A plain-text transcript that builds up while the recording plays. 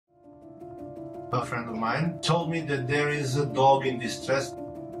a friend of mine, told me that there is a dog in distress.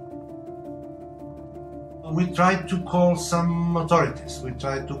 We tried to call some authorities. We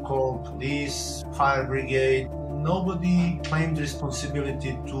tried to call police, fire brigade. Nobody claimed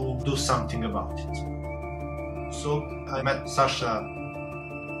responsibility to do something about it. So I met Sasha.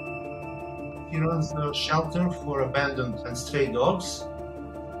 He runs a shelter for abandoned and stray dogs.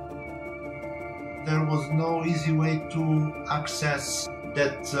 There was no easy way to access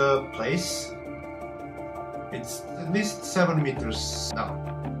that place. It's at least 7 meters down.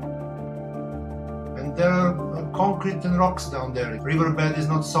 And there are concrete and rocks down there. The riverbed is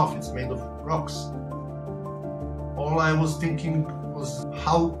not soft, it's made of rocks. All I was thinking was,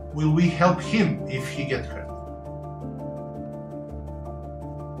 how will we help him if he gets hurt?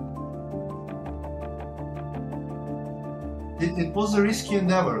 It was a risky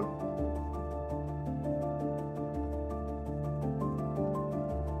endeavor.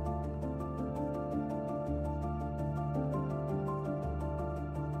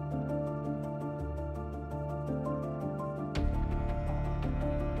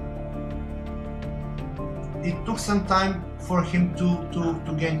 It took some time for him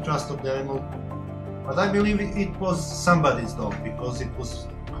to gain trust of the animal, but I believe it was somebody's dog because it was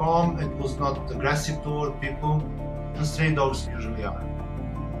calm, it was not aggressive toward people, and stray dogs usually are.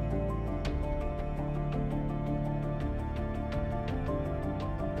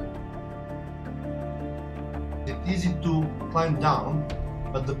 It's easy to climb down,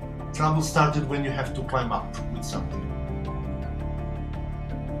 but the trouble started when you have to climb up with something.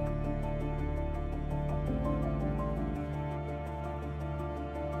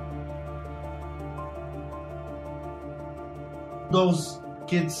 Those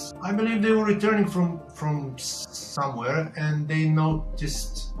kids, I believe they were returning from somewhere and they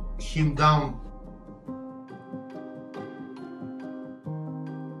noticed him down.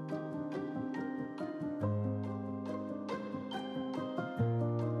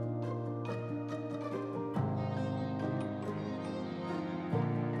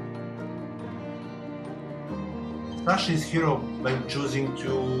 Sasha is hero by choosing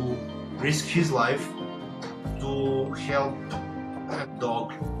to risk his life to help a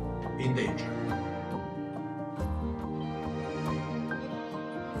dog in danger.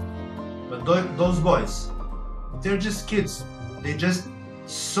 But those boys, they're just kids. They just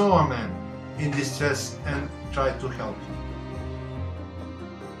saw a man in distress and tried to help him.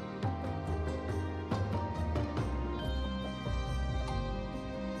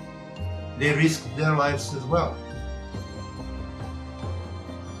 They risked their lives as well.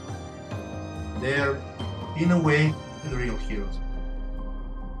 They're, in a way, the real heroes.